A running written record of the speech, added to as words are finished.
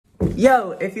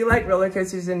Yo, if you like roller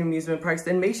coasters and amusement parks,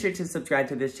 then make sure to subscribe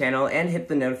to this channel and hit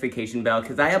the notification bell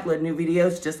because I upload new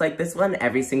videos just like this one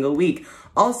every single week.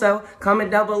 Also, comment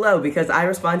down below because I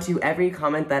respond to every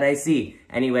comment that I see.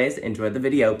 Anyways, enjoy the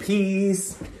video.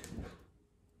 Peace!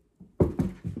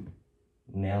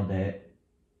 Nailed it.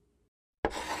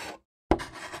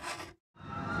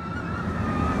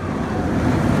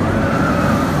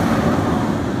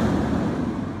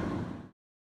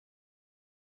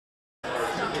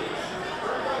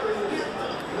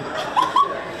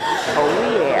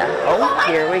 Oh,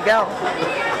 here we go.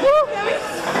 Woo.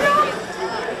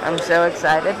 I'm so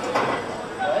excited.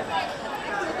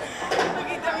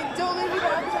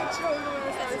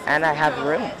 And I have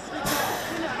room.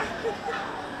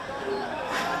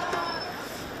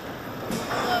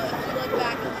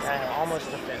 Almost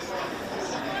a fist.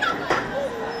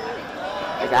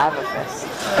 Like I have a fist.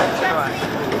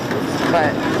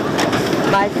 But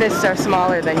my fists are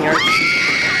smaller than yours.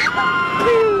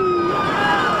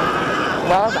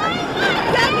 Well done.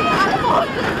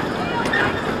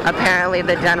 Apparently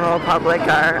the general public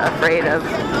are afraid of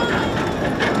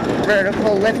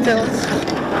vertical lift hills.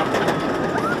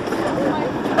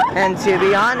 And to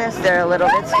be honest, they're a little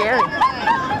bit scary.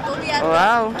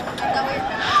 Whoa.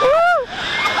 Woo!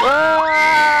 Whoa!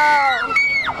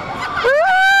 Woo!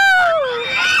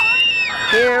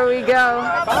 Here we go.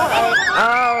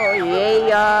 Oh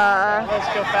yeah. Let's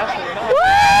go faster.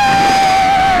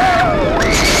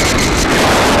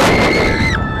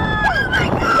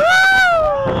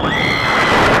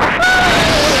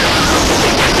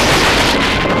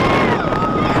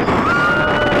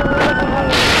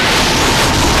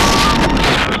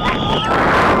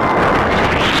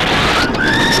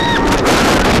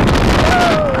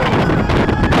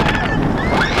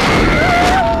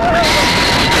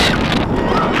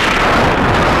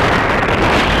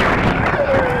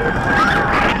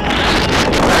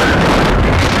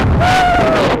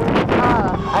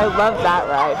 I love that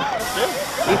ride.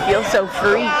 You feel so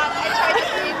free.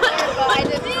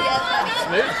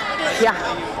 Smooth? Yeah,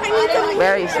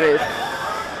 very smooth.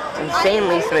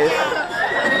 Insanely smooth.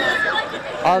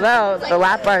 Although, the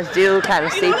lap bars do kind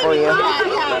of staple you.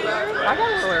 I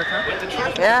got a little air.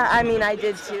 Yeah, I mean, I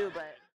did too, but...